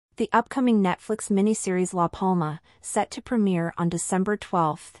The upcoming Netflix miniseries La Palma, set to premiere on December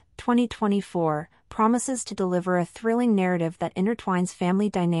 12, 2024, promises to deliver a thrilling narrative that intertwines family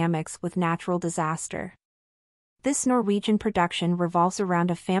dynamics with natural disaster. This Norwegian production revolves around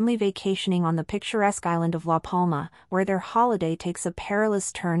a family vacationing on the picturesque island of La Palma, where their holiday takes a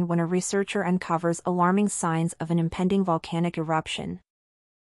perilous turn when a researcher uncovers alarming signs of an impending volcanic eruption.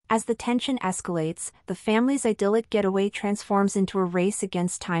 As the tension escalates, the family's idyllic getaway transforms into a race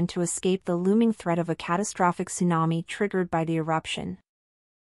against time to escape the looming threat of a catastrophic tsunami triggered by the eruption.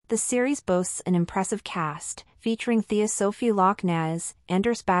 The series boasts an impressive cast, featuring Thea Sophie Loch-Ness,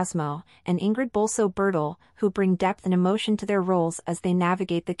 Anders Basmo, and Ingrid Bolso Bertel, who bring depth and emotion to their roles as they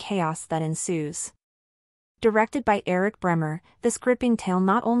navigate the chaos that ensues. Directed by Eric Bremer, this gripping tale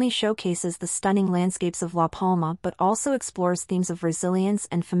not only showcases the stunning landscapes of La Palma but also explores themes of resilience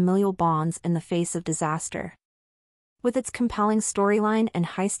and familial bonds in the face of disaster. With its compelling storyline and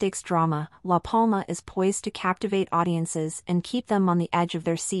high-stakes drama, La Palma is poised to captivate audiences and keep them on the edge of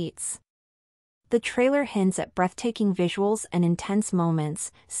their seats. The trailer hints at breathtaking visuals and intense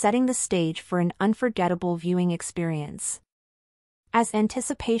moments, setting the stage for an unforgettable viewing experience. As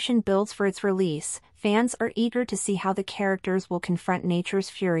anticipation builds for its release, fans are eager to see how the characters will confront nature's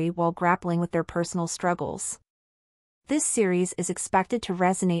fury while grappling with their personal struggles. This series is expected to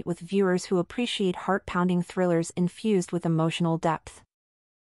resonate with viewers who appreciate heart-pounding thrillers infused with emotional depth.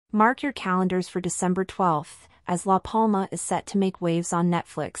 Mark your calendars for December 12th, as La Palma is set to make waves on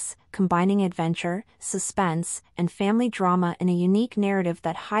Netflix, combining adventure, suspense, and family drama in a unique narrative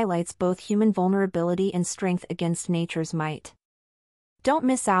that highlights both human vulnerability and strength against nature's might. Don't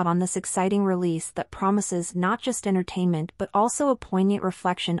miss out on this exciting release that promises not just entertainment but also a poignant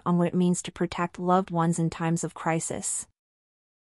reflection on what it means to protect loved ones in times of crisis.